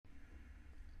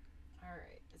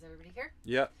Is everybody here?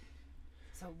 Yep.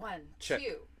 So 1, Check.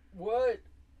 2. What?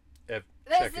 This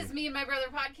Checking. is Me and My Brother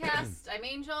podcast. I'm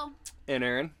Angel. And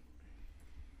Aaron.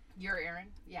 You're Aaron.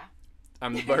 Yeah.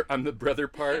 I'm the brother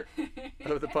part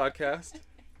of the podcast.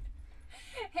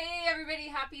 Hey everybody,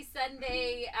 happy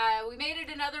Sunday. We made it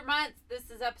another month.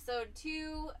 This is episode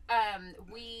 2.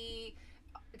 We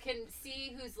can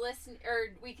see who's listened,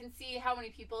 or we can see how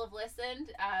many people have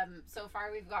listened. So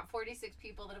far we've got 46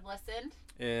 people that have listened.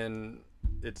 And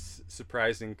it's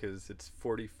surprising because it's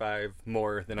 45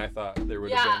 more than I thought there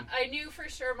would have been. Yeah, I knew for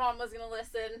sure Mom was going to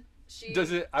listen.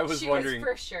 I was wondering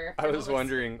for sure. I was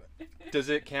wondering, does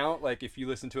it count, like, if you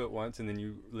listen to it once and then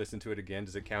you listen to it again,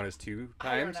 does it count as 2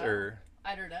 times? I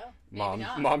don't know. Maybe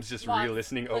not. Mom's just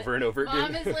re-listening over and over again.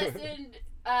 Mom has listened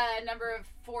a number of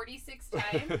 46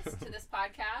 times to this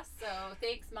podcast, so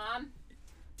thanks, Mom.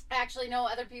 Actually, no,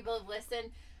 other people have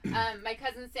listened. My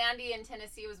cousin Sandy in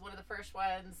Tennessee was one of the first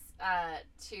ones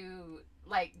to,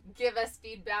 like, give us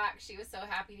feedback. She was so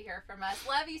happy to hear from us.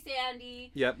 Love you,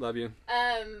 Sandy. Yep, love you.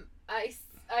 I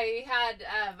had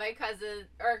my cousin,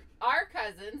 or our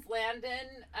cousins,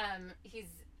 Landon. He's,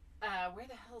 where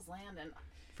the hell's Landon?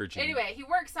 Virginia. Anyway, he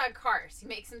works on cars. He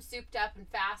makes them souped up and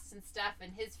fast and stuff.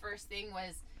 And his first thing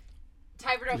was,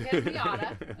 Tyver, don't get a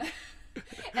Miata.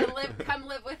 And come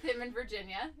live with him in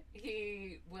Virginia.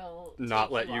 He will not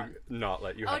let you have a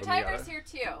Miata. Tyver's here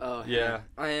too. Oh yeah,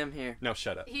 I am here. No,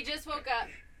 shut up. He just woke up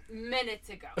minutes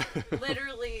ago,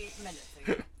 literally minutes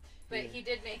ago. But he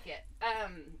did make it.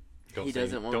 He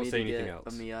doesn't want me say to anything get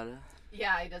else. a Miata.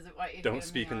 Yeah, he doesn't want you to Don't get a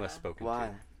speak Miata. unless spoken Why?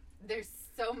 to. There's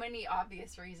so many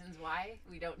obvious reasons why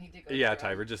we don't need to go. Yeah, through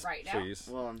Tyver, just right please.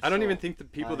 Well, I don't even think the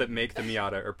people that make the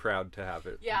Miata are proud to have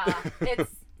it. Yeah,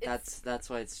 that's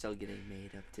why it's still getting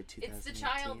made up to 2018. It's the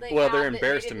child they Well, have they're that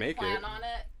embarrassed they to didn't make plan it. on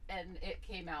it, and it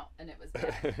came out, and it was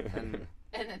bad. And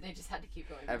then they just had to keep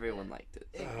going. Everyone liked it.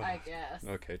 I guess.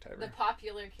 Okay, Tyver. The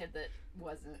popular kid that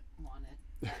wasn't wanted.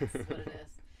 That's what it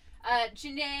is.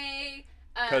 Janae.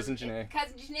 Cousin Janae.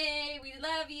 Cousin Janae, we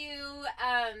love you.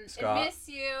 Scott. And miss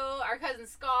you. Our cousin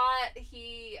Scott,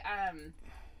 he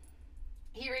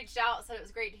reached out, said it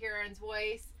was great to hear Aaron's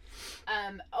voice.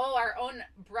 Our own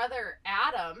brother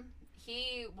Adam,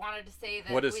 he wanted to say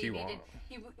that what does he want?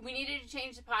 We needed to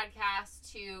change the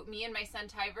podcast to me and my son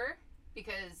Tyver,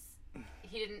 because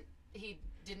he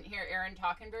didn't hear Aaron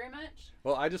talking very much.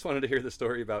 Well, I just wanted to hear the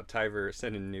story about Tyver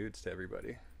sending nudes to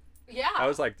everybody. Yeah. That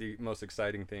was like the most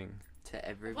exciting thing. To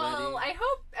everybody? Well, I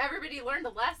hope everybody learned a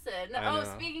lesson. I know.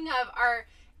 Speaking of our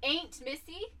Aunt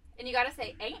Missy, and you gotta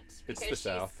say Aunt because It's the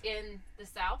South. She's in the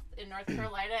South, in North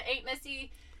Carolina. Aunt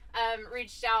Missy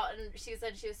reached out and she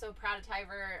said she was so proud of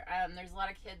Tyver. There's a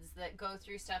lot of kids that go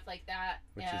through stuff like that,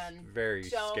 Which and is very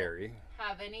don't scary.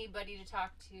 have anybody to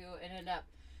talk to and end up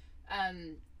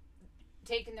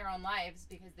taking their own lives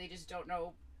because they just don't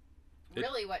know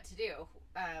really what to do.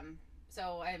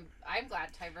 So I'm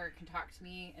glad Tyver can talk to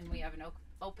me and we have an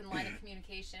open line of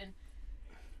communication.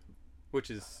 Which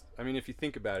is, I mean, if you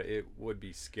think about it, it would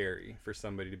be scary for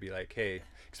somebody to be like, hey,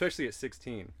 especially at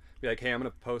 16, be like, hey, I'm going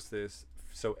to post this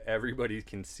so everybody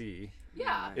can see.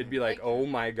 Yeah. It'd be like, oh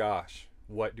my gosh,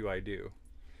 what do I do?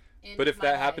 But if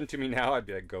that happened to me now, I'd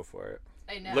be like, go for it.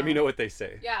 I know. Let me know what they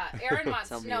say. Yeah, Aaron wants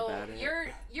Tell to me know about it.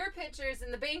 your pictures,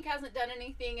 and the bank hasn't done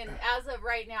anything, and as of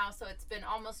right now, so it's been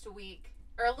almost a week,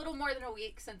 or a little more than a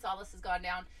week since all this has gone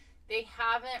down, they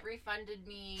haven't refunded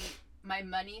me my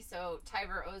money, so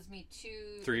Tyver owes me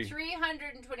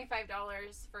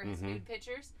 $325 for his nude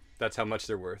pictures. That's how much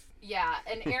they're worth. Yeah,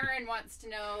 and Aaron wants to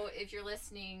know, if you're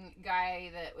listening,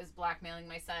 guy that was blackmailing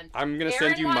my son. I'm going to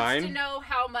send you mine. Aaron wants to know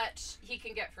how much he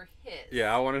can get for his.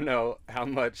 Yeah, I want to know how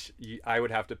much I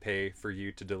would have to pay for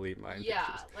you to delete mine Yeah,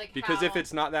 pictures. like because if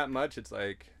it's not that much, it's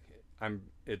like,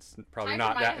 it's probably Tyver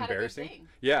not might that have had a good embarrassing. thing.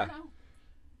 Yeah. I don't know.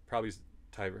 Probably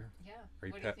Tyver. Yeah. Are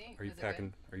you What do you think? Are you Was it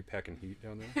good? packing heat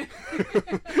down there? I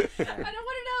don't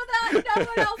want to know that. No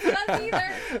one else does either.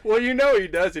 Well, you know he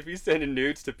does if he's sending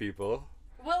nudes to people.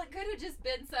 Well, it could have just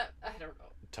been some. I don't know.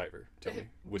 Tyver, tell me.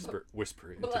 Whisper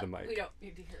into the mic. We don't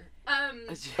need to hear.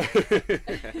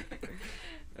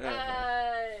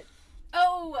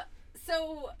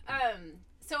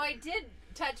 So I did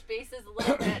touch bases a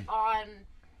little bit on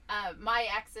my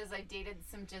exes. I dated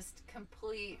some just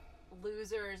complete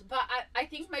losers, but I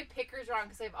think my picker's wrong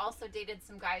because I've also dated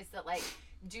some guys that like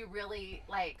do really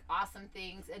like awesome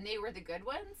things, and they were the good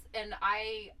ones, and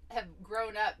I have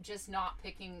grown up just not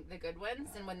picking the good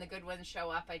ones, and when the good ones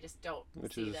show up I just don't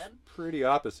Which see is them. pretty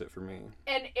opposite for me.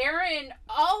 And Aaron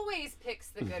always picks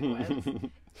the good ones.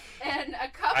 And a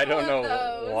couple I don't know of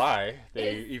those why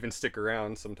they even stick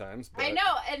around sometimes. But I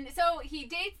know, and so he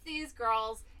dates these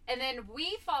girls, and then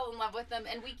we fall in love with them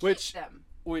and we keep them.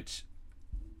 Which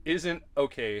isn't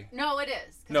okay. No, it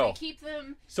is. No. We keep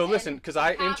them. So listen, because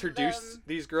I introduced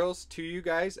these girls to you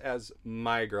guys as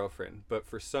my girlfriend, but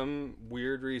for some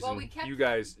weird reason, you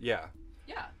guys, yeah.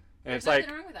 And There's it's like,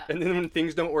 nothing wrong with that. and then when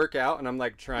things don't work out, and I'm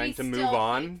like trying to move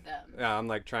on, keep them. I'm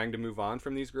like trying to move on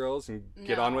from these girls and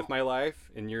get on with my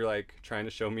life, and you're like trying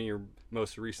to show me your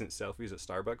most recent selfies at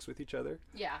Starbucks with each other.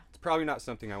 Yeah. It's probably not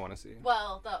something I want to see.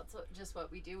 Well, that's just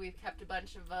what we do. We've kept a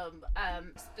bunch of them.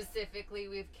 Specifically,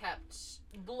 we've kept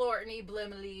Blortney,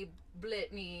 Blimley,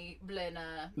 Blitney,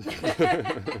 Blina.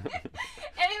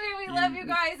 Anyway, we love you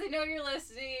guys. I know you're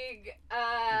listening.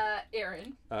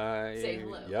 Aaron, say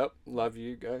hello. Yep, love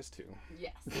you guys too.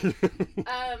 Yes.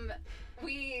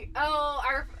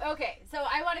 Okay, so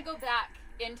I want to go back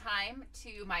in time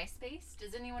to MySpace.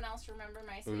 Does anyone else remember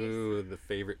MySpace? Ooh, the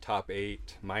favorite top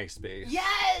 8 MySpace.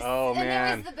 Yes! Oh, man.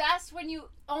 And it was the best when you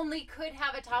only could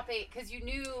have a top 8 because you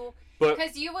knew,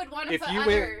 because you would want to put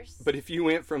others. But if you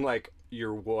went from like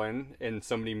your 1 and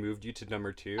somebody moved you to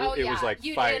number 2, it was like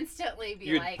you'd 5. Instantly be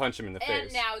you'd punch them in the face.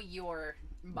 And now you're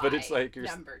but it's like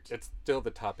number 2. It's still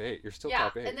the top 8. You're still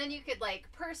top 8. And then you could like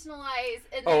personalize.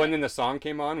 And and then the song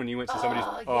came on when you went to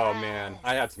somebody's. Oh man,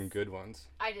 I had some good ones.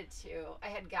 I did too. I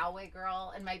had Galway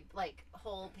Girl, and my like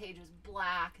whole page was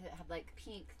black. It had like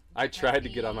pink. I tried to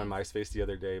get on my MySpace the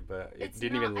other day, but it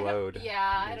didn't even load.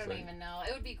 I don't even know.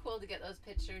 It would be cool to get those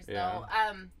pictures though.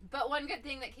 But one good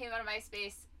thing that came out of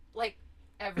MySpace, like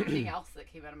everything else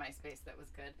that came out of MySpace that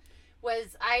was good,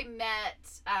 was I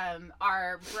met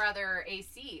our brother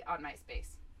AC on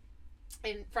MySpace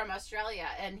from Australia,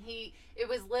 and it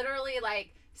was literally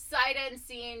like sight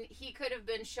unseen. He could have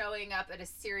been showing up at a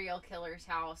serial killer's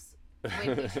house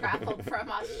when he traveled from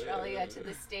Australia to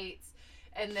the States,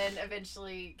 and then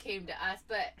eventually came to us.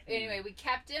 But anyway, we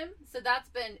kept him, so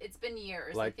it's been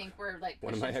years. I think we're like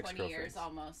pushing 20 years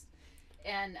almost,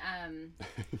 and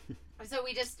so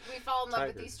we fall in love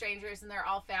with these strangers, and they're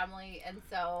all family. And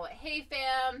so, hey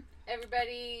fam,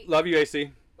 everybody. Love you,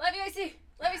 AC. Love you, AC.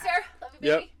 Love you, Sarah. Love you,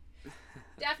 baby. Yep.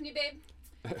 Daphne, babe.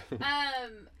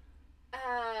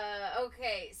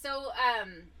 Okay, so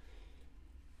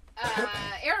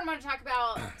Aaron wanted to talk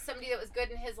about somebody that was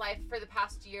good in his life for the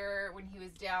past year when he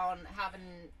was down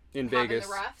having Vegas.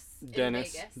 The roughs.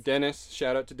 Dennis. In Vegas. Dennis.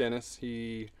 Shout out to Dennis.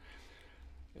 He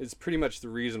is pretty much the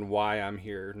reason why I'm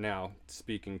here now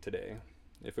speaking today.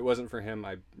 If it wasn't for him,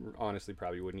 I honestly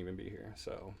probably wouldn't even be here.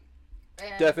 So,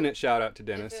 definite shout out to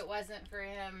Dennis. If it wasn't for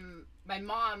him, my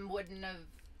mom wouldn't have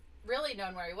really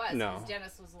known where he was. No. Because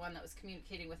Dennis was the one that was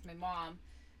communicating with my mom.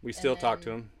 We still talk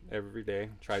to him every day.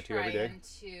 Try to every day.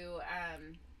 To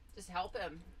just help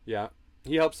him. Yeah.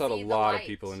 He helps out a lot of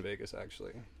people in Vegas,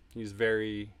 actually. He's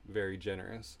very, very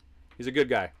generous. He's a good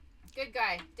guy. Good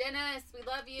guy. Dennis, we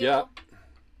love you. Yeah.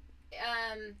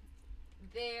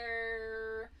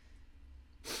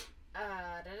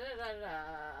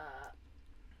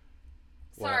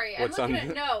 Sorry, I'm looking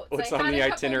at notes. What's I had on the a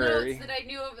couple itinerary? notes that I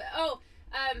knew of.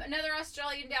 Another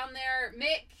Australian down there,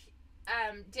 Mick,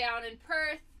 down in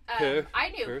Perth. I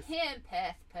knew him.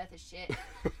 Perth is shit.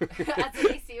 That's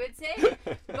what AC would say.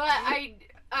 But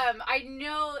I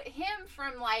know him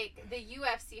from like the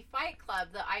UFC Fight Club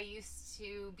that I used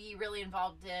to be really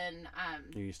involved in.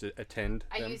 You used to attend?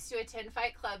 I used to attend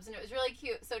fight clubs, and it was really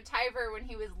cute. So Tyver, when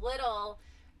he was little,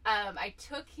 I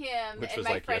took him and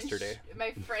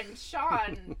my friend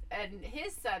Sean and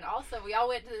his son also. We all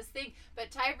went to this thing,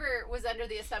 but Tyver was under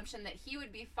the assumption that he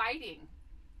would be fighting.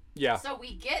 Yeah. So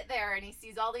we get there, and he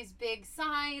sees all these big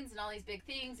signs and all these big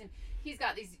things, and he's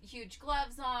got these huge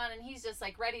gloves on, and he's just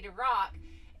like ready to rock.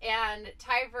 And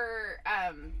Tyver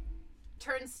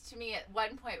turns to me at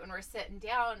one point when we're sitting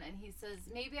down, and he says,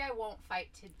 "Maybe I won't fight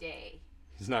today."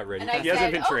 He's not ready. And I hasn't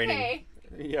said, been training. Okay,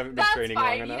 you haven't been training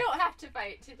long enough. You don't have to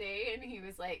fight today. And he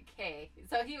was like, "Okay."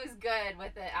 So he was good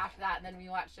with it after that, and then we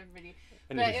watched everybody.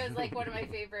 But it was like one of my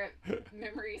favorite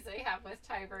memories I have with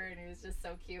Tyver, and it was just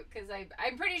so cute because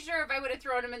I'm pretty sure if I would have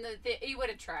thrown him in he would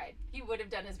have tried. He would have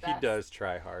done his best. He does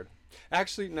try hard.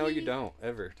 Actually, no, you don't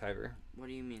ever, Tyver. What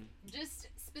do you mean? Just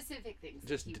specific things.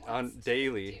 Just on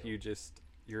daily,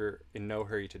 you're in no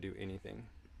hurry to do anything.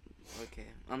 Okay,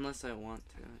 unless I want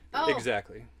to. Oh.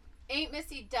 Exactly. Aunt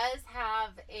Missy does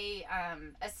have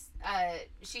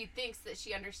she thinks that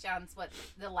she understands what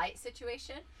the light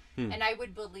situation. And I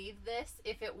would believe this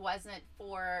if it wasn't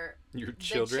for the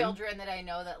children that I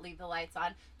know that leave the lights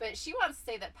on. But she wants to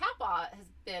say that Papa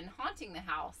has been haunting the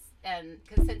house, and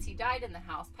because since he died in the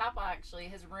house, Papa actually,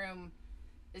 his room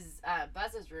is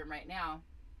Buzz's room right now,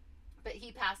 but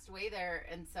he passed away there,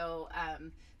 and so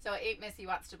Aunt Missy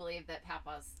wants to believe that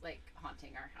Papa's like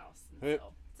haunting our house. And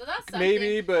so So that's something.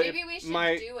 Maybe, but maybe we should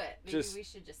might do it. Maybe just we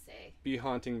should just say. be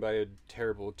haunting by a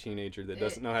terrible teenager that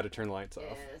doesn't know how to turn lights off.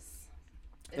 Is.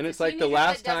 And it's a like the teenager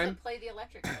last that doesn't time. play the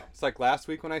electric bill. It's like last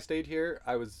week when I stayed here,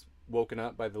 I was woken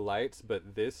up by the lights, but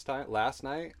last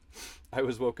night, I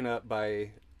was woken up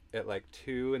by at like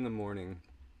 2 a.m.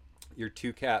 Your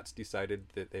 2 cats decided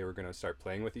that they were going to start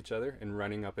playing with each other and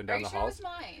running up and down the halls. It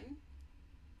was mine,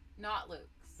 not Luke's.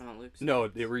 Not Luke's. No,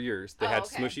 they were yours. They had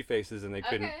okay. smushy faces and they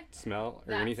couldn't smell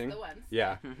or That's anything. the ones.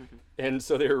 Yeah. And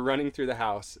so they were running through the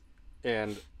house,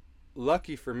 and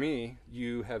lucky for me,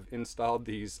 you have installed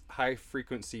these high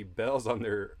frequency bells on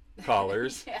their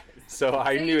collars. Yes. So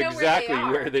I you knew know exactly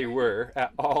where where they they were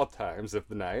at all times of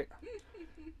the night.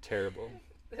 Terrible.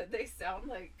 They sound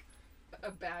like a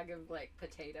bag of like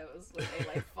potatoes when they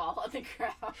like fall on the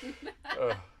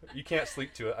ground. You can't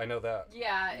sleep to it. I know that.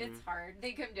 Yeah, it's hard.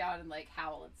 They come down and like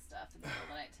howl and stuff in the middle of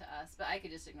the night to us, but I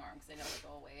could just ignore them because I know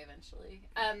they'll go away eventually.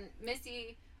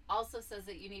 Missy also says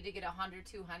that you need to get a Honda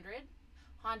 200.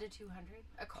 Honda 200,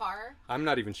 a car. I'm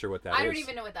not even sure what that is. I don't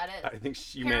even know what that is. I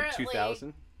think you meant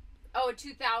 2000. Oh,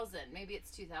 2000. Maybe it's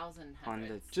 2000.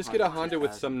 Honda. Just get a Honda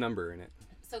with some number in it.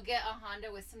 So get a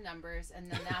Honda with some numbers, and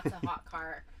then that's a hot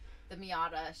car. The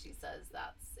Miata, she says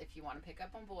that's if you want to pick up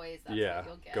on boys, that's what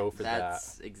you'll get. Go for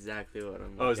That's exactly what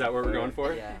I'm. Oh, is that what we're going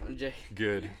for? Yeah, I'm joking.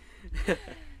 Good.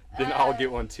 Then I'll get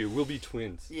one too. We'll be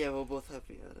twins. Yeah, we'll both have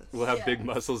Miatas. We'll have big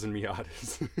muscles and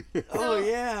Miatas. Oh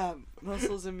yeah,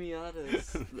 muscles and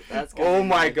Miatas. That's Oh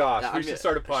my gosh, we should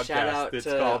start a podcast that's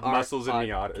called Muscles and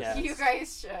podcast. Miatas. You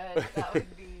guys should. That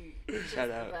would be just Shout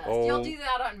the out. best. Oh. You'll do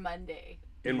that on Monday.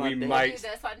 And Monday. we We'll might, do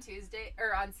this on Tuesday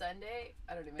or on Sunday.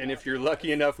 I don't even know. and if you're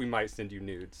lucky enough, we might send you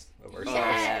nudes of ourselves.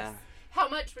 Yes. yeah. How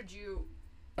much would you?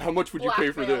 How much would you pay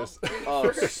for blackmail this? me Oh,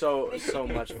 for? so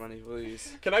much money,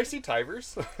 please. Can I see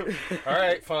Tyver's? All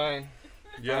right, fine.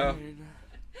 Yeah.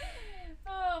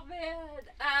 Oh man.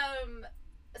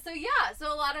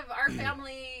 So a lot of our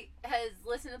family has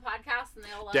listened to the podcast and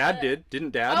they all love Dad it. did,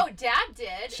 didn't Dad? Oh, Dad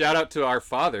did. Shout out to our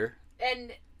father.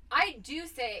 And I do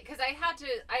say, because I had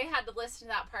to listen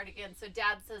to that part again. So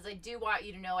Dad says, I do want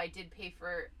you to know I did pay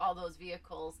for all those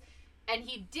vehicles. And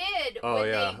he did when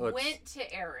they went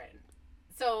to Aaron.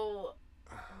 So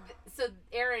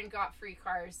Aaron got free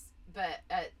cars, but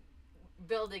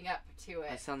building up to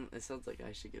it. It sounds like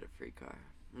I should get a free car.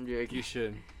 I'm joking. You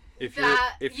should. If You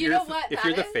you're know what if that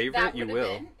you're the is? favorite, That you would've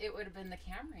will. been- it would have been the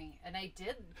Camry, and I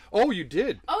did. Oh, you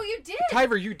did. Oh, you did.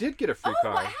 Tyver, you did get a free Oh,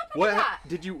 car. what happened to that?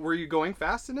 Did you? Were you going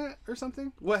fast in it or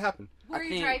something? What happened? Were I you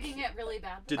think- driving it really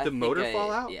badly? Did I the think motor I-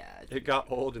 fall out? yeah, I It think- got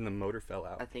old and the motor fell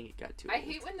out. I think it got too I old.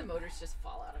 hate when the motors just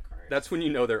fall out of cars. That's when you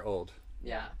know they're old.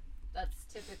 Yeah, that's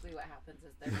typically what happens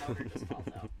is their motor just falls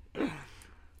out.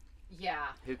 Yeah.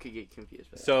 Who could get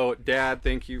confused by that? So, Dad,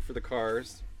 thank you for the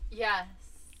cars. Yes.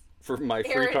 For my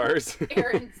free Aaron- cars.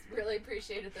 Aaron's really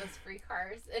appreciated those free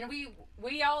cars, and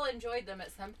we all enjoyed them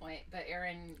at some point. But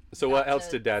Aaron. So, got what else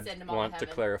to did Dad send them all want to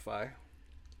heaven. clarify?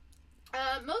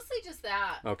 Mostly just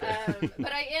that. Okay.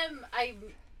 But I'm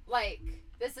like,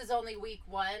 this is only week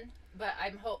 1, but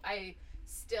I'm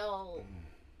still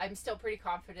pretty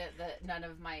confident that none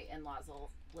of my in-laws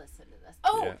will listen to this.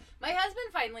 Oh, Yeah. my husband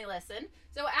finally listened.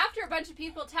 So after a bunch of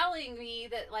people telling me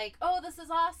that like, oh, this is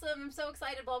awesome, I'm so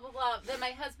excited, blah, blah, blah, then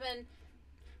my husband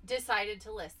decided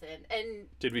to listen. And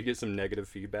Did we get some negative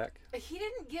feedback? he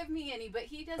didn't give me any, but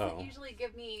he doesn't usually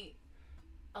give me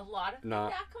a lot of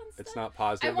feedback on stuff. It's not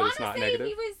positive, but it's not negative.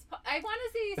 I want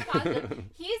to say he's positive.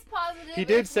 He's positive. He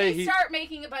did if say we start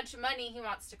making a bunch of money, he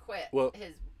wants to quit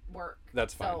his work.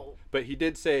 That's fine. So, But he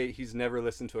did say he's never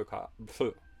listened to a pod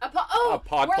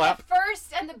pod we're clap? the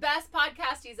first and the best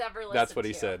podcast he's ever listened to. That's what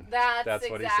he said. That's That's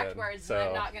what he exact said. words. So- And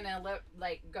I'm not gonna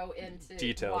go into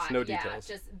Details, why. no Yeah, details.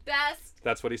 just best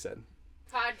That's what he said.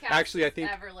 podcast Actually, I think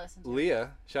he's ever listened to.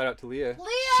 Leah, shout out to Leah.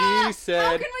 Leah! She said,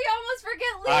 how can we almost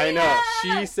forget Leah? I know.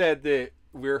 She said that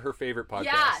we're her favorite podcast.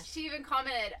 Yeah, she even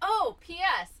commented, oh,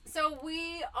 P.S. So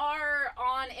we are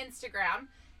on Instagram,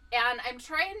 and I'm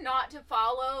trying not to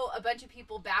follow a bunch of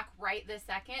people back right this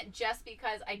second just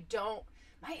because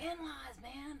my in-laws,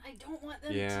 man, I don't want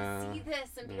them to see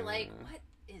this and be like, what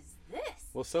is this?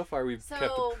 Well, so far we've kept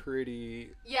a pretty...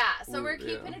 Yeah, so we're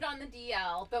Yeah. keeping it on the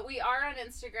DL, but we are on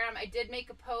Instagram. I did make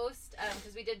a post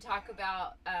because we did talk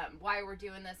about why we're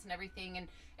doing this and everything,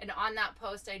 and on that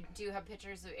post I do have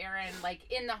pictures of Aaron like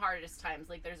in the hardest times.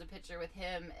 Like there's a picture with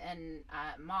him and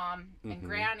Mom and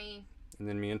Granny, And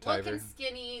then me and Tyver. looking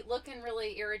skinny, looking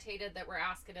really irritated that we're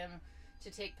asking him to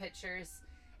take pictures,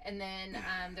 and then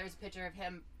there's a picture of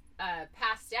him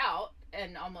passed out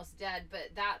and almost dead, but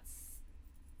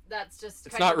that's just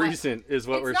it's not recent, is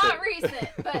what we're saying. It's not recent,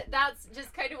 but that's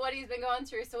just kind of what he's been going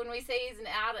through. So when we say he's an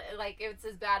addict, like, it's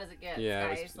as bad as it gets,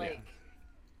 guys. Like,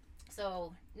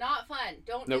 so not fun.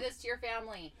 Don't do this to your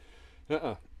family.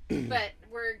 But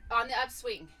we're on the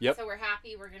upswing. Yep. So we're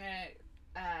happy. We're gonna.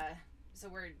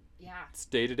 It's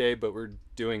day to day, but we're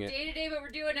doing it. Day to day, but we're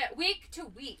doing it week to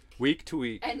week. Week to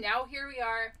week. And now here we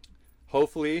are.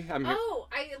 Hopefully, I'm here. Oh,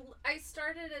 I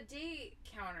started a day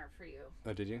counter for you.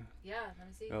 Oh, did you? Yeah, let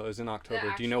me see. Oh, it was in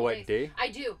October. Do you know what day? I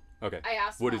do. Okay. I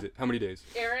asked What is it? How many days?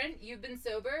 Aaron, you've been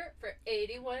sober for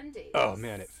 81 days. Oh,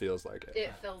 man, it feels like it.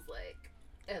 It feels like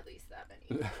at least that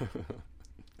many.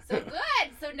 So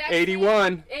good. So next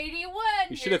 81. Week, 81.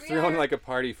 You should have thrown like a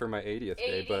party for my 80th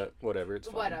day, but whatever. It's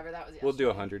fine. Whatever. That was yesterday. We'll do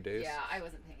 100 days. Yeah, I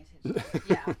wasn't paying attention.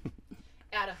 Yeah.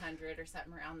 At 100 or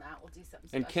something around that, we'll do something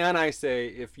special. And can I say,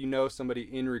 if you know somebody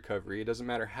in recovery, it doesn't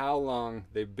matter how long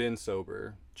they've been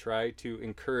sober, try to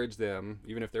encourage them,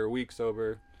 even if they're a week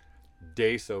sober,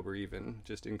 day sober even,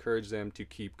 just encourage them to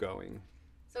keep going.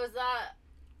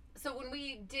 So when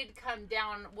we did come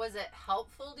down, was it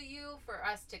helpful to you for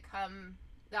us to come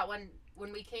that one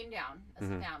when we came down as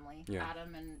a family,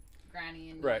 Adam and Granny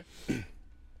and right?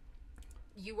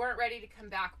 You weren't ready to come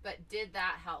back, but did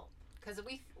that help? Because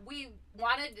we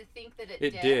wanted to think that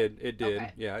it did. It did.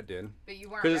 Okay. Yeah, it did. But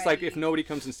you weren't. Because it's like if nobody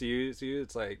comes and sees you,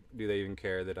 it's like, do they even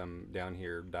care that I'm down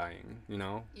here dying? You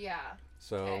know? Yeah.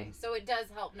 So. Okay. So it does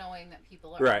help knowing that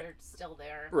people are still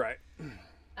there. Right.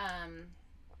 I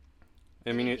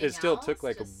mean, it still took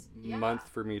like a month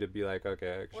for me to be like,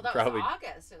 okay, I should probably. Was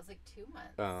August. It was like 2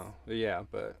 months. Oh, yeah,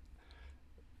 but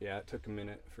yeah, it took a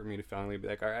minute for me to finally be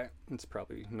like, all right, it's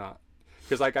probably not.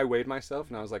 Because like I weighed myself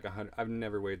and I was like 100. I've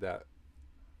never weighed that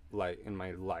light in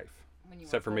my life,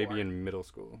 except for maybe in middle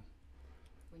school.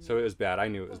 So it was bad. I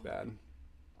knew it was bad.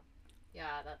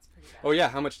 Yeah, that's pretty bad. Oh yeah,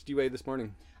 how much did you weigh this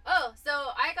morning? Oh, so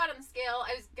I got on the scale.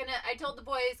 I told the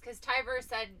boys because Tyver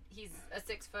said he's a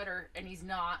 6-footer and he's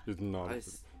not. He's not.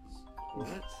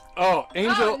 What? Oh,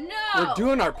 Angel, oh, no. We're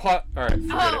doing our pot. All right,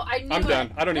 forget it. I'm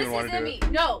done. I don't even want to do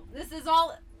it. No, this is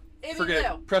all. Forget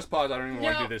it. Press pause. I don't even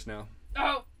want to do this now.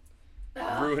 Oh.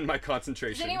 Ruin my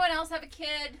concentration. Does anyone else have a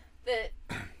kid that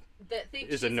thinks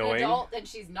she's annoying? An adult and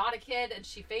she's not a kid and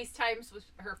she FaceTimes with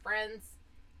her friends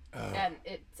and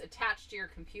it's attached to your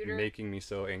computer? Making me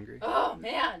so angry. Oh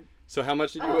man. So how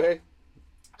much did you weigh?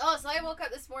 Oh, so I woke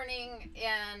up this morning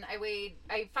and I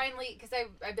finally, because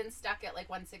I've been stuck at like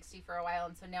 160 for a while,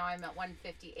 and so now I'm at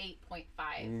 158.5.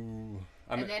 And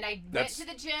then I went to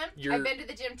the gym. I've been to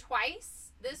the gym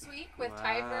twice this week with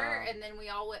Tyver, and then we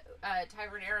all went,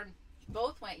 Tyver and Aaron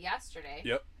both went yesterday.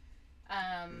 Yep.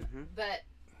 But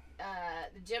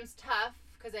the gym's tough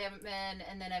because I haven't been,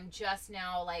 and then I'm just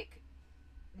now like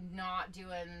not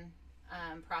doing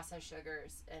processed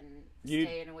sugars and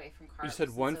staying away from carbs. You said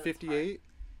 158?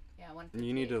 Yeah, 158.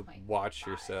 You need to watch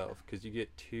yourself because you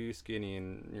get too skinny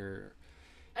and you're.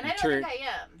 And I don't think I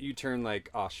am. You turn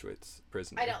like Auschwitz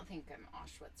prisoner. I don't think I'm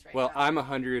Auschwitz right now. Well, I'm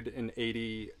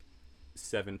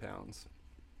 187 pounds.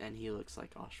 And he looks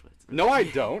like Auschwitz. No, I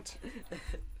don't.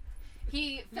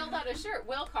 He filled out a shirt.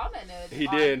 Will commented. He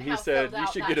did. He said, you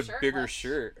should get a bigger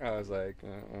shirt. I was like,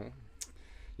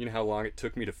 You know how long it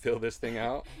took me to fill this thing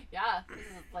out? Yeah, this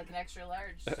is like an extra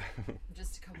large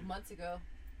just a couple months ago.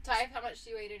 Ty, how much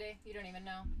do you weigh today? You don't even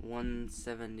know.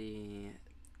 170.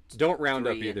 Don't round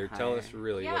up either. Tell us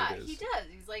really what it is. Yeah, he does.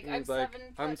 He's like, I'm like,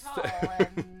 7 foot tall.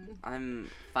 And... I'm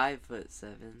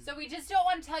 5'7". So we just don't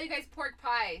want to tell you guys pork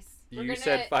pies. You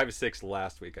said 5'6"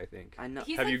 last week, I think. I know.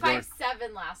 He said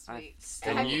 5'7" last week.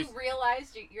 Have you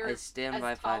realized you're I stand as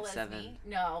by tall 5'7". as me?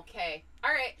 No, okay. All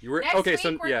right. Next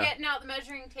week, we're getting out the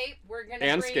measuring tape. We're going to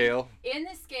bring scale. In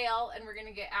the scale, and we're going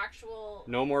to get actual...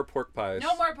 No more pork pies.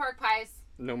 No more pork pies.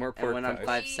 No more pork pies. And when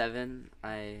I'm 5'7",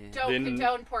 I... Don't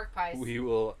condone pork pies. We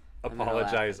will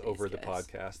apologize over the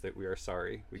podcast that we are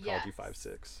sorry. We called you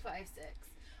 5'6". 5'6".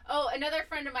 Oh, another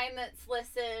friend of mine that's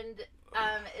listened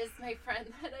is my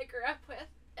friend that I grew up with.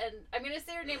 And I'm going to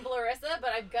say her name Larissa,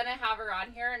 but I'm going to have her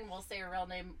on here and we'll say her real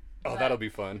name. Oh, that'll be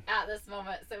fun. At this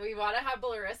moment. So we want to have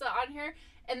Larissa on here.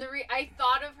 And I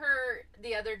thought of her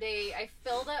the other day. I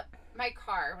filled up my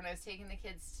car when I was taking the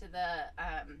kids to the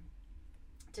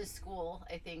to school,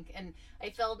 I think. And I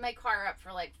filled my car up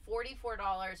for like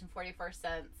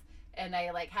 $44.44. And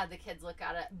I like had the kids look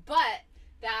at it. But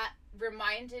that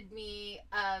reminded me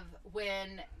of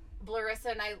when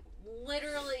Larissa and I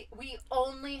we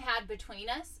only had between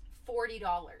us $40.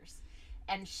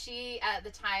 And she, at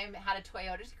the time, had a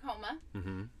Toyota Tacoma.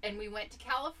 Mm-hmm. And we went to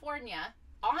California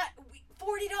on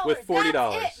 $40. With $40.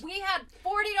 That's it. We had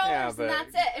 $40 and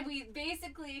that's it. And we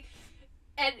basically...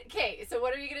 And okay, so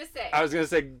what are you gonna say? I was gonna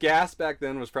say gas back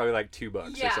then was probably like $2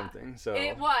 or something. So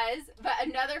it was, but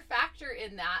another factor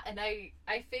in that, and I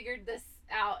figured this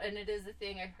out, and it is a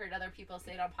thing. I've heard other people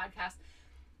say it on podcasts.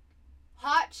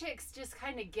 Hot chicks just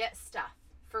kind of get stuff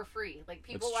for free. Like,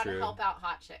 people want to help out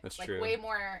hot chicks. That's like true. way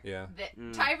more. Yeah.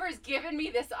 Tyver's given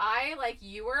me this eye like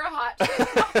you were a hot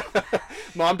chick.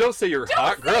 Mom, don't say you're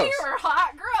hot. Don't say gross. you were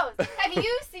hot. Gross. Have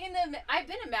you seen them? I've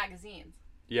been in magazines.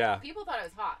 Yeah. People thought I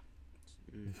was hot.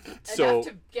 So enough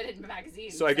to get in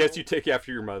magazines. So I guess you take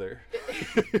after your mother.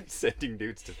 Sending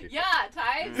dudes to people. Yeah,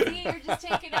 Ty. See, you're just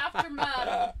taking after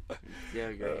Mom.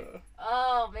 Yeah, great.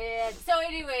 Oh man. So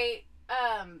anyway,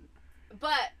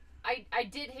 but I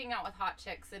did hang out with hot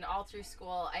chicks, and all through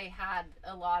school I had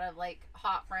a lot of like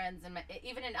hot friends, and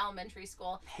even in elementary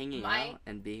school. Hanging out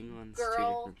and being on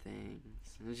two different things.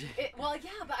 Well, yeah,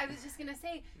 but I was just gonna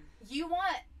say, you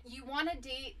want to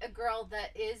date a girl that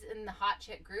is in the hot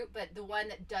chick group, but the one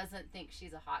that doesn't think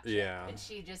she's a hot chick, yeah, and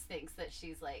she just thinks that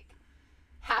she's like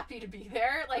happy to be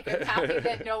there. Like, I'm happy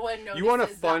that no one notices. You want a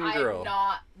fun that girl. I'm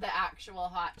not the actual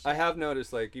hot chick. I have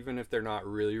noticed, like, even if they're not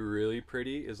really, really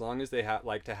pretty, as long as they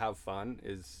like to have fun,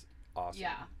 is awesome.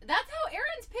 Yeah, that's how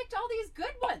Aaron's picked all these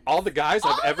good ones. All the guys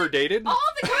I've ever dated. All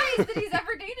the guys that he's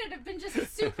ever dated have been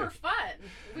just super fun.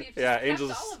 We've just kept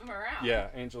Angel's all of them around. Yeah,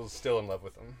 Angel's still in love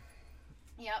with them.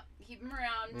 Yep, keep them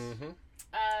around. Mm-hmm.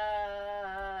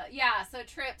 Yeah, so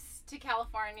trips to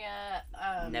California.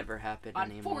 Never happened on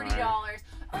anymore. $40. Oh,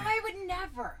 I would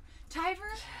never. Tyver,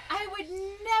 I would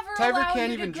never. Tyver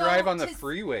can't even drive on the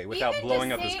freeway without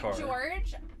blowing up his car.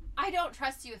 George, I don't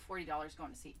trust you with $40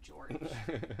 going to St. George.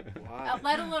 Why?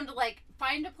 Let alone to like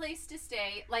find a place to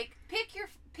stay. Like, pick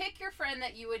your friend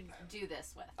that you would do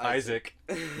this with. Isaac.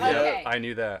 Okay. Yeah, I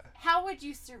knew that. How would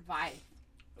you survive?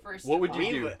 First what of would all?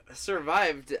 you do?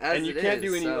 Survived as and you can't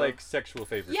do any like sexual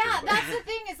favors. Yeah, that's the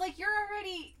thing. Is like, you're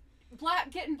already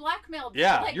getting blackmailed.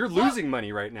 Yeah, like, you're losing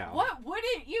money right now. What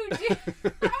wouldn't you do?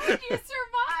 How would you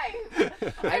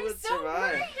survive? I would so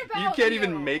survive. worried about You can't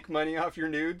even make money off your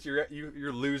nudes. You're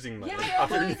losing money. Yeah,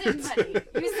 you're losing money.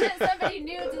 You send somebody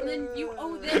nudes and then you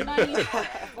owe them money for it.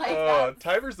 Like,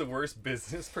 Tyver's the worst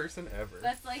business person ever.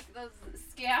 That's like those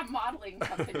scam modeling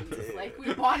companies. Like,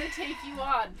 we want to take you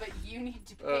on, but you need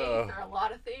to pay for a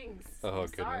lot of things. Oh, I'm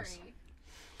goodness. Sorry.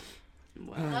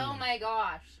 Wow. Oh my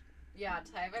gosh. Yeah,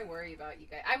 Tyve, I worry about you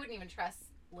guys. I wouldn't even trust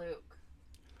Luke.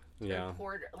 Yeah.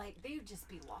 Porter. Like, they would just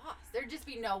be lost. There'd just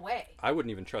be no way. I wouldn't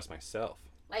even trust myself.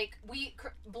 Like,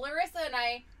 Larissa and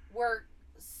I we're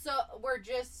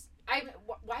just,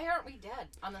 why aren't we dead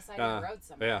on the side of the road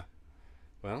somewhere? Yeah.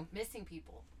 Well. Missing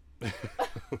people.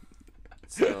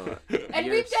 So, and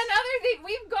we've done other things.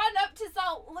 We've gone up to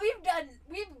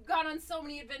we've gone on so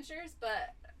many adventures,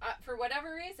 but for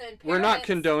whatever reason, we're not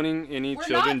condoning any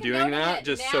children doing that,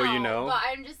 just so you know. But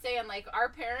I'm just saying, like, our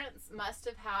parents must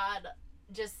have had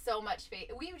just so much faith.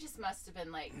 We just must have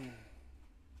been like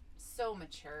so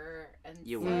mature and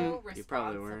responsible. You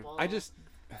probably were.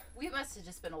 We must have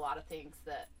just been a lot of things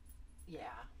that,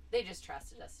 they just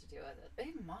trusted us to do it.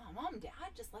 Hey, mom, dad,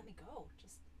 just let me go.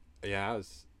 Yeah, I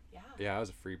was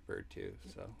a free bird too.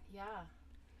 So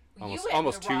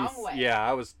almost too. Way. Yeah,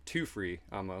 I was too free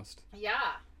almost. Yeah,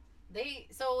 they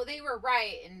were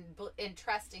right in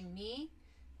trusting me.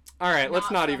 All right,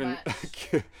 let's not even.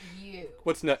 You.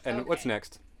 What's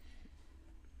next?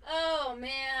 Oh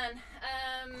man,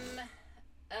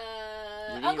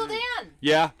 Uncle Dan.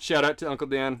 Yeah, shout out to Uncle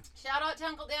Dan. Shout out to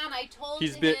Uncle Dan. I told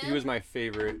he was my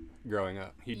favorite growing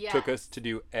up. He took us to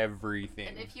do everything.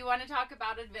 And if you want to talk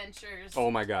about adventures,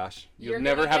 oh my gosh, you'll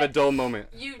never have a dull moment.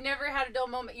 You've never had a dull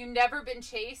moment. You've never been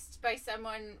chased by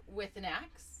someone with an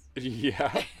axe.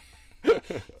 Yeah.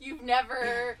 You've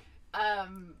never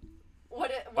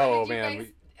what oh did you man,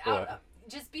 guys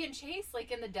just being chased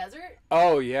like in the desert?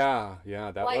 Oh yeah,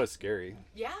 that was scary.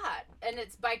 Yeah, and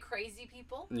it's by crazy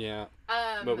people. Yeah.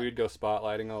 But we'd go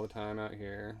spotlighting all the time out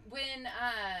here. When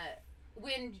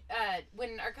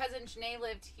our cousin Janae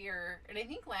lived here, and I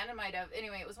think Landon might have.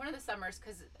 Anyway, it was one of the summers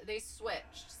because they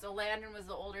switched. So Landon was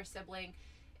the older sibling,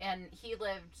 and he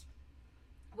lived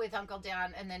with Uncle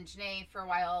Dan, and then Janae for a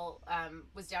while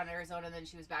was down in Arizona, and then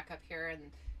she was back up here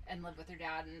and lived with her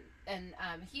dad, and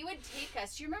he would take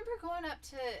us. Do you remember going up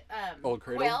to Old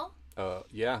Cradle? Quail?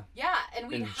 Yeah. Yeah, and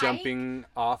we jumping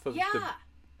off of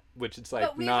which it's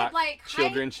like not would,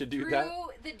 children should do that.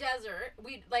 Through the desert,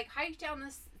 we'd like hike down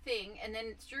this thing and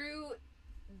then through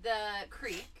the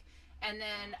creek, and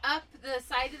then up the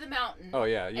side of the mountain. Oh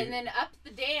yeah. And then up the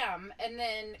dam, and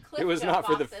then cliff It was jump not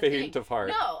for off the faint thing. of heart.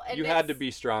 No, and you had to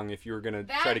be strong if you were gonna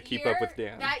try to keep up with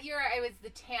Dan. That year, I was the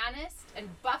tannest and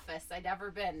buffest I'd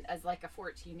ever been as like a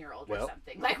 14-year-old or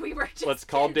something. Like we were just. Let's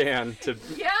call Dan to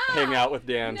hang out with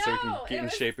Dan so we can get in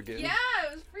shape again. Yeah,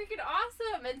 it was freaking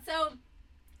awesome, and so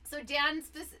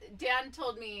Dan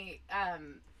told me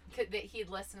that he'd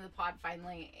listened to the pod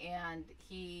finally, and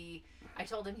I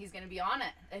told him he's going to be on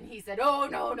it, and he said, "Oh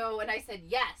no," and I said,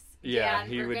 "Yes, Dan,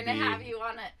 we're going to have you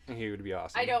on it." He would be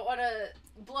awesome. I don't want to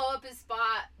blow up his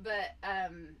spot, but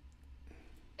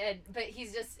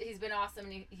he's been awesome,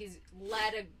 and he's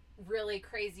led a really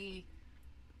crazy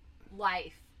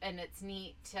life, and it's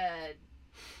neat to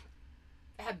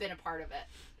have been a part of it.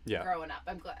 Yeah. Growing up,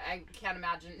 I can't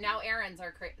imagine. Now Aaron's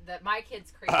my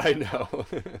kid's crazy. I uncle.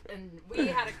 know. And we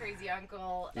had a crazy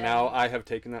uncle. Now I have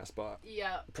taken that spot.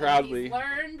 Yeah. Proudly. He's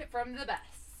learned from the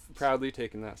best. Proudly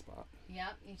taken that spot.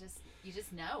 Yep. You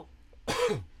just know.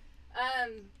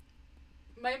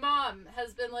 My mom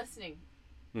has been listening.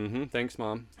 Mm-hmm. Thanks,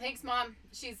 Mom. Thanks, Mom.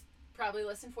 She's probably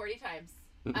listened 40 times.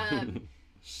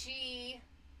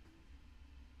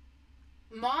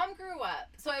 Mom grew up.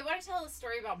 So I want to tell a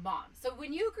story about Mom. So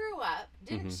when you grew up,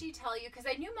 didn't she tell you? Because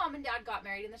I knew Mom and Dad got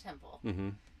married in the temple.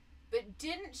 Mm-hmm. But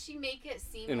didn't she make it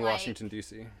seem in like... Washington,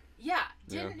 D.C. Yeah.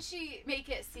 Didn't she make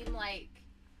it seem like,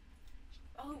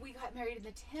 oh, we got married in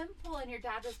the temple and your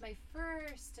dad was my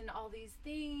first and all these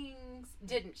things?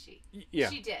 Didn't she? Yeah.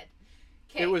 She did.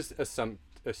 Kay. It was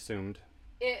assumed.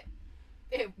 It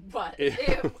was.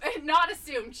 It not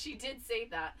assumed. She did say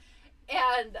that.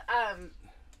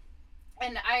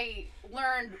 And I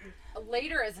learned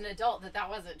later as an adult that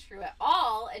wasn't true at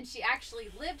all, and she actually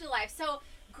lived a life. So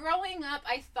growing up,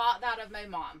 I thought that of my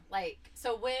mom. Like,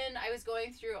 so when I was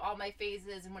going through all my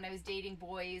phases and when I was dating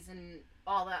boys and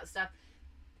all that stuff,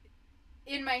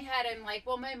 in my head, I'm like,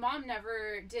 well, my mom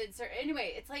never did. So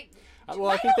anyway, it's like,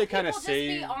 well, I think they kind of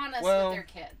say, just be honest with their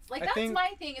kids. Like, that's my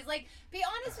thing. Is like, be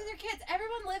honest with your kids.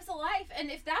 Everyone lives a life,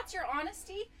 and if that's your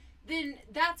honesty, then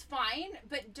that's fine.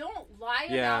 But don't lie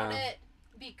about it.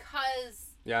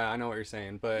 Because I know what you're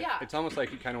saying, but it's almost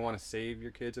like you kind of want to save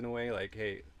your kids in a way, like,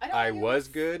 hey, I was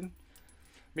good,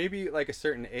 maybe like a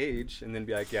certain age, and then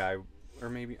be like, or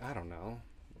maybe I don't know.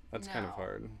 That's kind of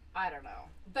hard. I don't know,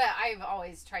 but I've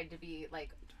always tried to be like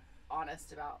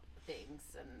honest about things,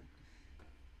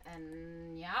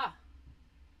 and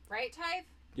right, Tyve?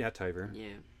 Yeah, Tyver.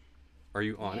 Yeah. Are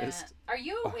you honest? Yeah. Are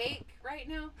you awake right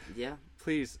now? Yeah.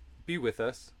 Please be with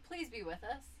us. Please be with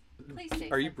us. Please say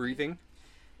Are you something. breathing?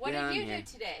 What did you do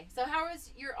today? So how was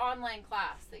your online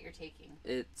class that you're taking?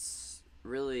 It's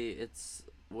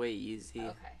way easy.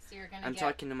 Okay, so you're going to I'm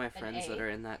talking to my friends that are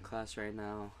in that class right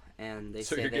now, and they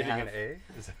say they have... So you're getting an A?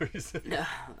 Is that what you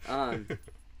said?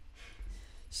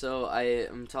 So I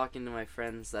am talking to my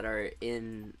friends that are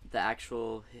in the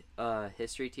actual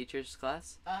history teacher's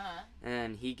class,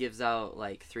 and he gives out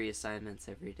like 3 assignments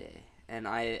every day, and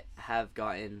I have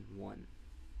gotten 1,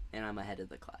 and I'm ahead of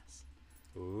the class.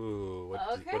 Ooh,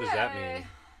 what does that mean?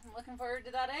 I'm looking forward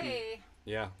to that A.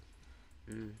 Yeah.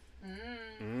 Oh,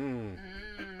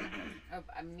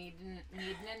 I'm needing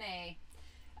an A.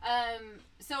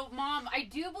 So, Mom, I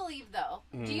do believe, though.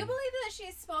 Do you believe that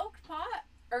she smoked pot?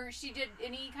 Or she did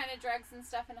any kind of drugs and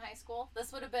stuff in high school?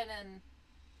 This would have been in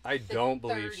I don't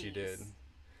believe she did.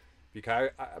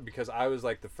 Because I was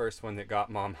like the first one that got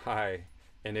Mom high,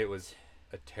 and it was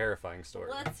a terrifying story.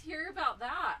 Let's hear about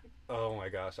that. Oh my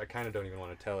gosh, I kind of don't even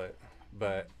want to tell it,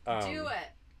 but do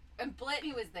it. And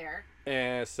Brittany was there.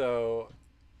 And so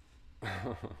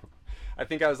I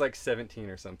think I was like 17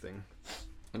 or something.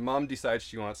 And Mom decides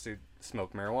she wants to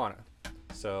smoke marijuana.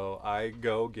 So I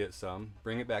go get some,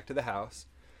 bring it back to the house.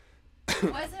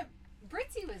 Wasn't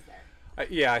Britzy was there?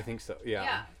 Yeah, I think so. Yeah.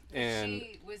 Yeah. And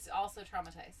she was also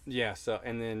traumatized. Yeah.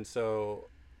 So.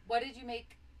 What did you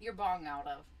make your bong out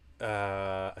of?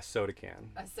 A soda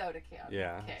can. A soda can.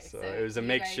 Yeah. Okay. So it was a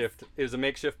makeshift. It was a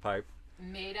makeshift pipe.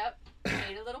 Made a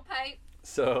little pipe.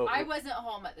 So I wasn't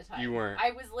home at the time. You weren't.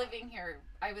 I was living here.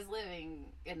 I was living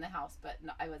in the house, but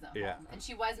no, I wasn't home. And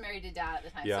she was married to Dad at the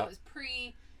time, so it was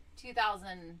pre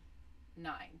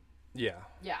 2009. Yeah.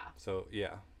 Yeah. So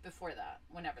yeah. Before that,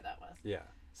 whenever that was. Yeah.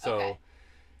 So,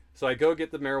 so I go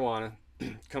get the marijuana,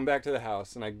 come back to the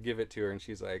house, and I give it to her, and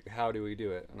she's like, "How do we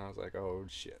do it?" And I was like, "Oh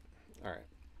shit! All right.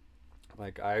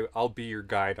 Like I'll be your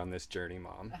guide on this journey,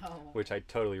 Mom," which I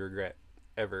totally regret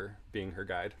ever being her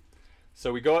guide.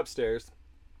 So we go upstairs,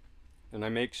 and I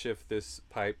makeshift this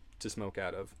pipe to smoke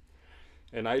out of,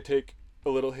 and I take a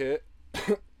little hit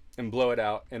and blow it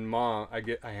out, and I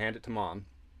hand it to Mom,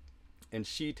 and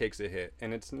she takes a hit,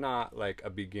 and it's not like a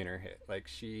beginner hit. Like,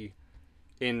 she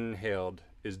inhaled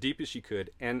as deep as she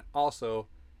could and also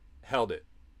held it.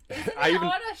 Isn't it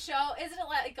on a show? Isn't it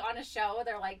like on a show?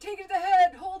 They're like, take it to the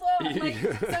head, hold on. Like,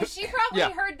 so she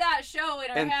probably heard that show in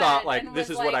her head and thought, like, and this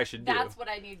is what I should do. That's what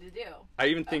I need to do. I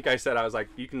even think I said, I was like,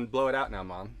 you can blow it out now,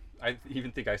 Mom. I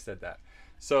even think I said that.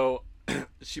 So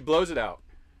she blows it out.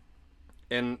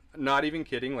 And not even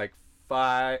kidding, like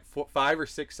 5 or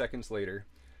 6 seconds later,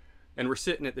 and we're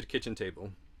sitting at the kitchen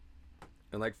table.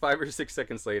 And like 5 or 6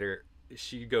 seconds later,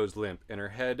 she goes limp, and her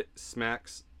head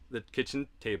smacks the kitchen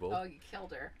table. Oh, you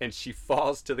killed her. And she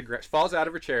falls to the ground. Falls out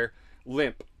of her chair,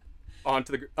 limp,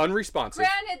 onto the unresponsive.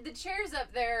 Granted, the chairs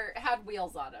up there had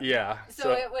wheels on them. Yeah.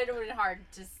 So it would have been hard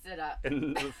to sit up.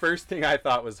 And the first thing I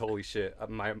thought was, holy shit,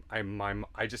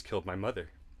 I just killed my mother.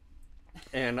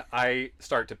 And I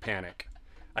start to panic.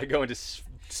 I go into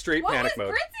straight panic mode.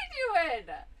 What was Britzy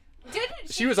doing?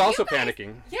 She was also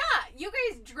panicking. Yeah, you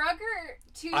guys drug her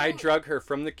to... I drug her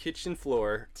from the kitchen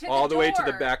floor all the way to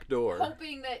the back door.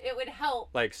 Hoping that it would help.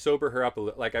 Like, sober her up a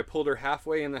little. Like, I pulled her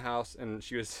halfway in the house, and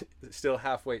she was still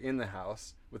halfway in the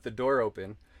house with the door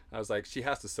open. I was like, she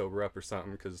has to sober up or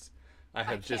something, because I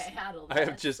have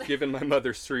just given my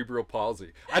mother cerebral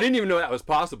palsy. I didn't even know that was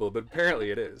possible, but apparently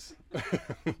it is.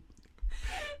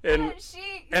 and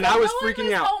I was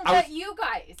freaking out. But you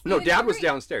guys. No, Dad was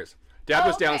downstairs. Dad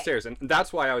was downstairs, and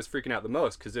that's why I was freaking out the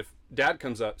most, because if Dad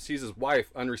comes up, sees his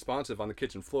wife unresponsive on the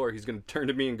kitchen floor, he's going to turn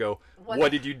to me and go,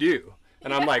 what did you do?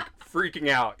 And I'm like freaking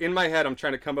out. In my head, I'm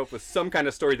trying to come up with some kind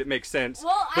of story that makes sense,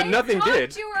 but nothing did. I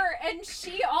talked to her, and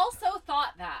she also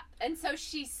thought that, and so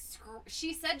she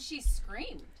said she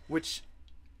screamed. Which,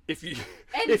 if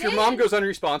your mom goes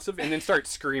unresponsive and then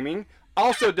starts screaming,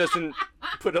 also doesn't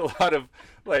put a lot of,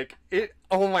 like, it.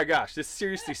 Oh my gosh, this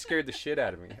seriously scared the shit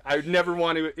out of me. I would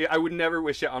never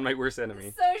wish it on my worst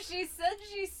enemy. So she said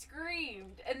she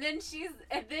screamed, and then she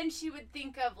would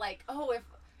think of, like, oh,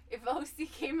 if OC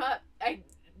came up, I'd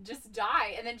just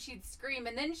die, and then she'd scream,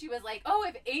 and then she was like, oh,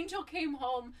 if Angel came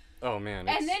home, oh man,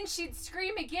 and then she'd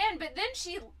scream again, but then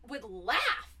she would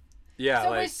laugh. Yeah, so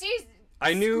like, was she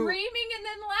I knew screaming and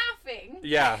then laughing?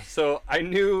 Yeah, so I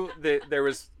knew that there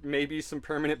was maybe some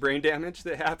permanent brain damage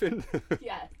that happened.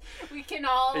 Yes, we can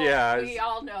all. Yeah, we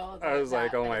all know. I was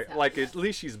like, oh my, like at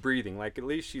least she's breathing, like at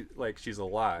least she's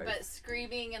alive. But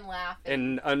screaming and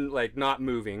laughing and like not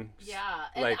moving. Yeah,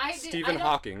 and like Stephen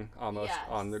Hawking almost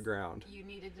on the ground. You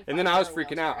needed to. And then I was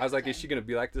freaking out. I was like, is she gonna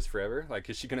be like this forever? Like,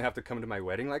 is she gonna have to come to my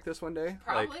wedding like this one day?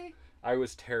 Probably. Like, I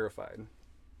was terrified.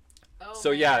 Oh, so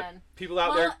man. Yeah, people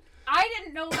out there. I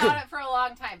didn't know about it for a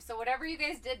long time, so whatever you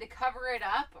guys did to cover it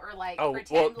up or like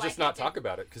pretend just like not talk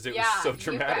about it because it was so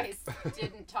dramatic. You guys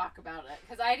didn't talk about it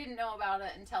because I didn't know about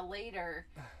it until later,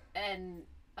 and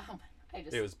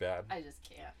it was bad. I just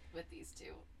can't with these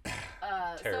two.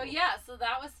 So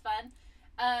that was fun.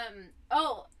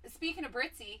 Speaking of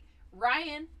Britzy,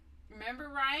 Ryan, remember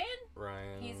Ryan?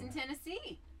 Ryan. He's in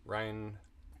Tennessee. Ryan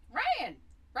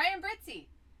Britzy.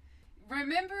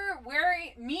 Remember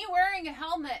wearing a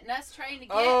helmet and us trying to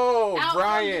get out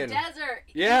Brian. from the desert?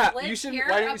 Yeah, you should.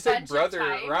 Why didn't you say brother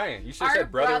Ryan? You should have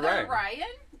said brother Ryan.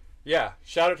 Yeah,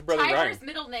 shout out to brother Ryan. Tyver's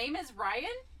middle name is Ryan.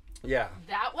 Yeah.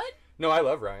 That one? No, I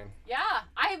love Ryan. Yeah,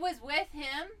 I was with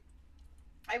him,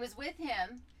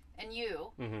 and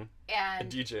you, and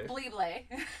DJ. Bleeblay.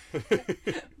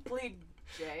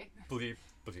 Bleeblay.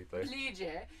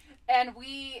 Bleeblay. And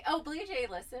Bleej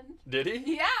listened. Did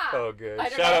he? Yeah. Oh, good.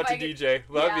 Shout out to DJ.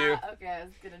 Love you. Okay, I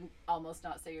was going to almost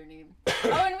not say your name.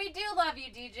 And we do love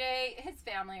you, DJ. His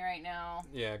family right now.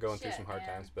 Yeah, going through some hard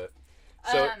times, but...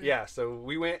 So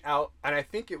we went out, and I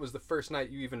think it was the first night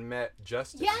you even met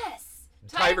Justin. Yes!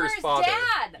 Tyver's father.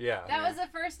 Dad. Yeah. That was the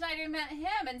first night I met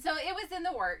him, and so it was in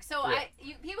the works. So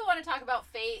people want to talk about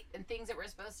fate and things that were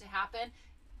supposed to happen.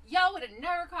 Y'all would have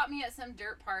never caught me at some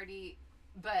dirt party.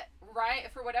 But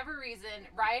for whatever reason,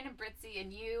 Ryan and Britzy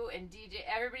and you and DJ,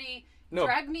 everybody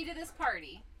dragged me to this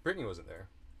party. Brittany wasn't there.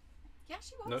 Yeah,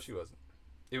 she was. No, she wasn't.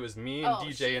 It was me and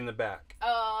DJ in the back.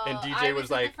 Oh, and DJ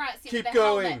was like, keep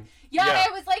going. Yeah,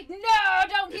 I was like, no,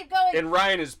 don't keep going. And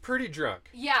Ryan is pretty drunk.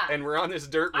 Yeah. And we're on this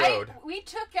dirt road. We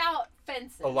took out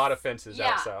fences. A lot of fences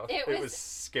out south. It was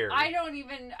scary. I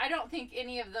don't think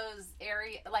any of those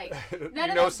like, none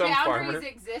of those boundaries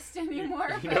exist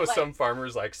anymore. Some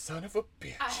farmers like, son of a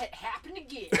bitch. It happened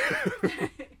again.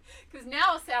 Because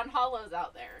now Sound Hollow's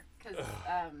out there. Because,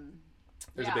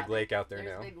 there's a big lake out there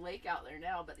now. There's a big lake out there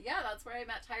now. But yeah, that's where I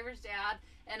met Tyver's dad.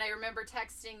 And I remember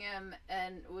texting him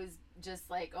and was just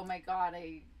like, oh my God,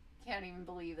 I can't even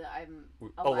believe that I'm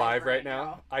alive right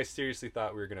now. I seriously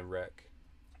thought we were going to wreck.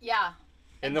 Yeah.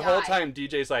 And the whole time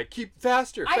DJ's like, keep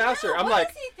faster. I know. I'm what like,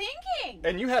 was he thinking?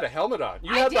 And you had a helmet on.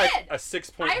 You I had did. like a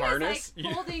 6-point harness. I was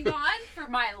like holding on for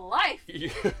my life.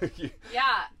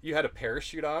 Yeah. You had a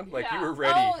parachute on. Like you were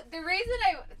ready. Oh, the reason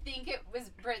I think it was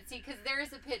Britzy, because there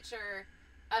is a picture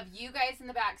of you guys in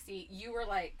the back seat. You were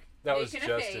like that was making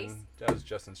Justin. a face. That was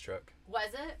Justin's truck. Was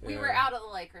it? Yeah. We were out at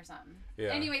the lake or something. Yeah.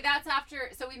 Anyway, that's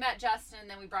after. So we met Justin, and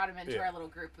then we brought him into our little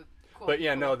group of. But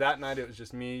yeah, no, that night it was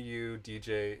just me, you,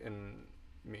 DJ, and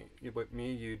me.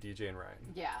 Me, you, DJ, and Ryan.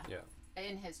 Yeah. Yeah.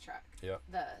 In his truck. Yep.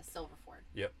 The silver Ford.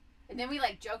 Yep. And then we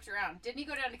like joked around. Didn't he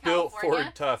go down to Built California?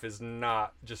 Ford tough is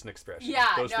not just an expression. Yeah,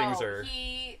 those things are.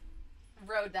 He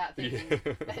rode that thing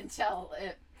until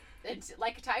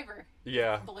like a Tyver.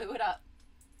 Yeah. Blew it up.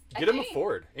 Get him a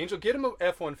Ford. Angel, get him a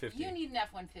F-150. You need an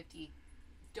F-150.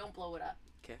 Don't blow it up.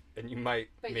 Okay. And you might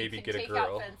maybe you can get a girl. take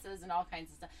out fences and all kinds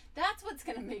of stuff. That's what's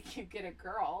going to make you get a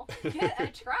girl. Get a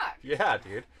truck. Yeah,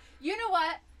 dude. You know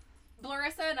what?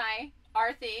 Larissa and I,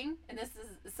 our thing, and this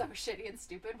is so shitty and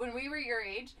stupid, when we were your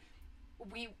age,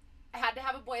 we had to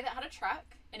have a boy that had a truck,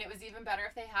 and it was even better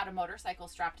if they had a motorcycle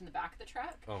strapped in the back of the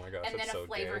truck. Oh my gosh, and that's then so a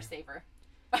flavor gay. saver.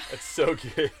 That's so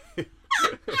gay.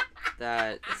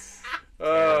 That's...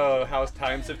 Oh, how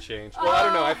times have changed. Well, I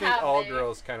don't know. I think have all they?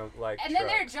 girls kind of like And then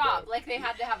their trucks, job, but- like they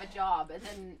had to have a job, and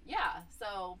then, yeah,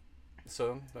 so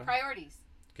priorities.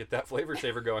 Get that flavor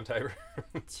saver going, Tyver.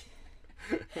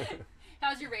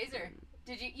 How's your razor?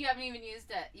 You haven't even used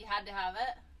it. You had to have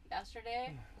it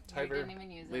yesterday? Tyver. You didn't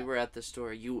even use it. We were at the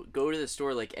store. You go to the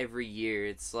store like every year.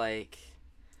 It's like...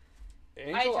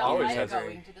 Angel always I'm has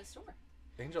going to the store.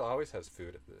 Angel always has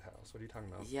food at the house. What are you talking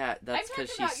about? Yeah, that's I'm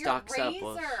because talking she about stocks your up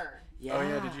with... razor. Yeah. Oh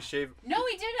yeah, did you shave? No,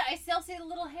 we didn't. I still see the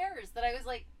little hairs that I was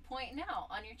like pointing out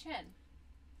on your chin.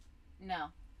 No.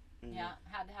 Yeah,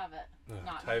 had to have it.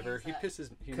 Not Tyver, he use it. pisses.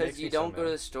 He Because makes you me don't so go to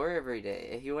mad. the store every day.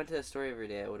 If you went to the store every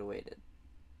day, I would have waited.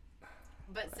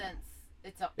 But since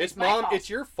It's my Mom. fault. It's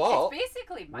your fault. It's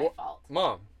basically my fault.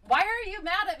 Mom, Why are you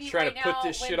mad at me Trying right to put now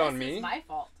this when shit on this me? is my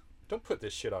fault? don't put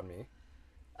this shit on me.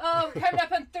 Oh, we're coming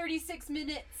up on 36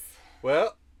 minutes.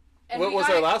 Well, And what we was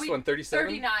got our it- last we- one? 37.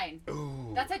 39.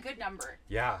 Ooh. That's a good number.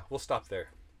 Yeah, we'll stop there.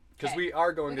 Because Okay. we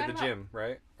are going We to got the about gym,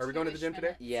 right? Are we going to the 2-ish gym today?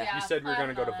 minutes. Yeah. You said we were going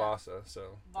to go to plan on Vasa, so. it.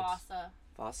 let's- Vasa.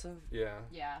 Vasa? Yeah.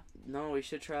 Yeah. No, we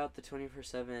should try out the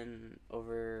 24/7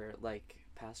 over, like,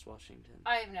 past Washington.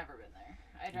 I've never been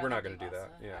there. We're not going to do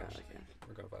that. Yeah, Okay.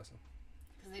 we're going to Vasa.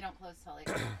 Because they don't close till like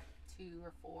 2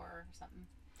 or 4 or something.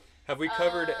 Have we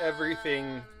covered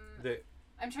everything that...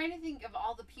 I'm trying to think of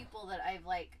all the people that I've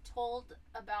like told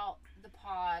about the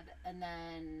pod, and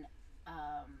then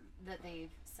that they've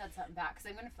said something back. Because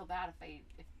I'm going to feel bad if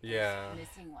Yeah. there's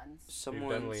missing ones.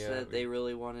 Someone Leah, said they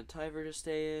really wanted Tyver to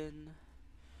stay in.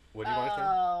 What do you want to say?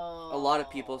 Oh. A lot of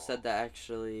people said that,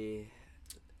 actually.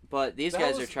 But these That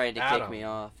guys are was trying to Adam. kick me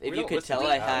off. We If you don't could listen tell, to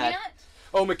I Adam. had... Can't?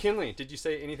 Oh, McKinley. Did you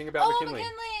say anything about McKinley?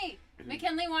 McKinley!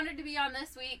 McKinley wanted to be on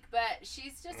this week, but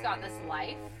she's just got this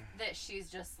life that she's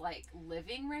just like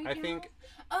living right now. I think...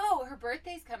 Oh, her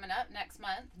birthday's coming up next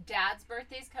month. Dad's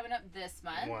birthday's coming up this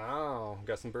month. Wow.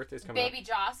 Got some birthdays coming Baby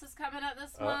Joss is coming up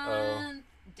this Uh-oh. month.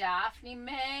 Daphne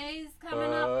May's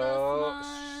coming up this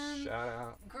month. Shout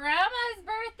out. Grandma's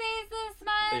birthday's this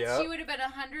month. Yep. She would have been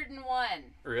 101.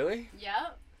 Really?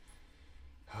 Yep.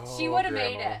 Oh, She would have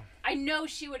made Grandma. it. I know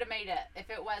she would have made it if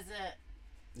it wasn't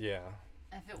Yeah.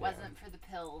 wasn't for the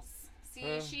pills.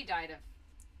 See, she died of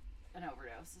an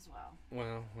overdose as well.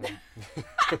 Well.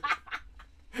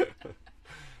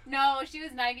 No, she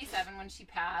was 97 when she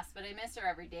passed, but I miss her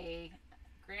every day.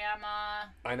 Grandma.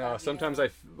 I know. love Sometimes you.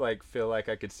 I feel like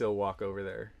I could still walk over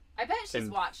there. I bet she's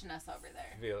and- watching us over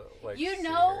there. Feel like You see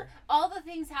know, her. all the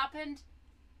things happened.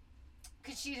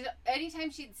 Cause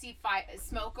anytime she'd see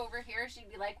smoke over here,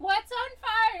 she'd be like, "What's on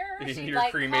fire?" And She'd your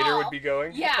like cremator call. would be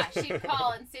going. Yeah, she'd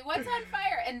call and say, "What's on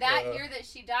fire?" And that year that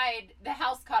she died, the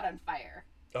house caught on fire.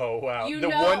 Oh wow! You the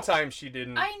know- one time she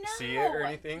didn't I know. see it or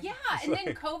anything. Yeah, It's and then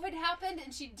like, COVID happened,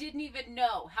 and she didn't even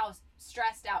know how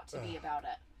stressed out to be about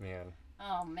it. man,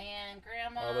 Oh man,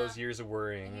 Grandma. all those years of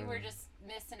worrying. You were just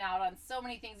missing out on so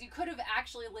many things you could have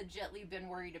actually legitly been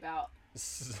worried about,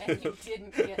 and you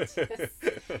didn't get to.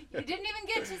 You didn't even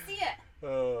get to see it.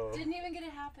 Oh. Didn't even get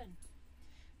it happen.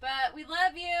 But we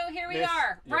love you. Here we Miss-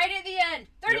 are, yep. right at the end.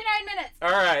 39 minutes. All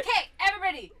right. Okay,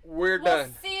 everybody. We're We'll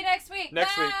done. see you next week.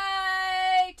 Next week.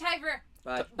 Bye, Tyver.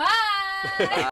 Bye. Bye.